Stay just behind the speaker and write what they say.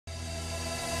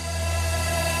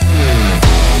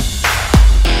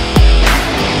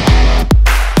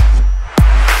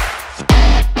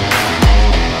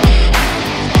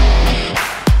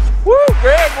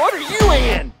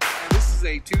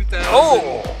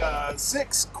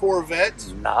6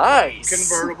 Corvette. Nice.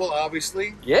 Convertible,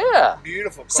 obviously. Yeah.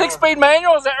 Beautiful car. 6-speed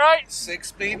manual, is that right?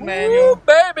 6-speed manual. Ooh,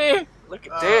 baby. Look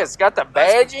at this. Got the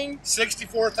badging.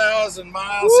 64,000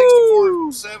 miles,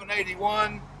 Woo.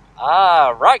 64,781.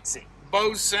 Ah, rightsy.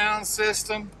 Bose sound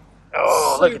system.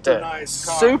 Oh, look at that. Nice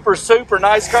car. Super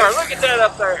nice car. Look at that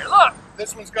up there. Look.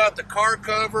 This one's got the car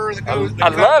cover that goes. I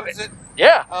love it.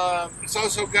 Yeah. It's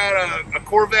also got a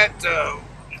Corvette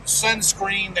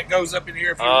sunscreen that goes up in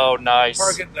here. If you Oh, nice.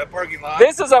 Parking lot.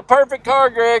 This is a perfect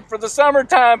car, Greg, for the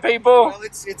summertime, people. Well,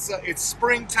 it's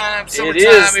springtime, summertime. It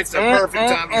is. It's a perfect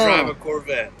time to drive a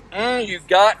Corvette. You've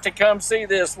got to come see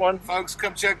this one. Folks,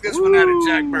 come check this one out at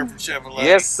Jack Burford Chevrolet.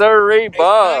 Yes, sirree,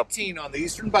 Bob. 819 on the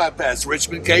Eastern Bypass,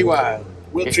 Richmond, KY.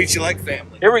 We'll treat you like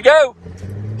family. Here we go.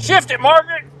 Shift it,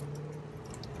 Margaret.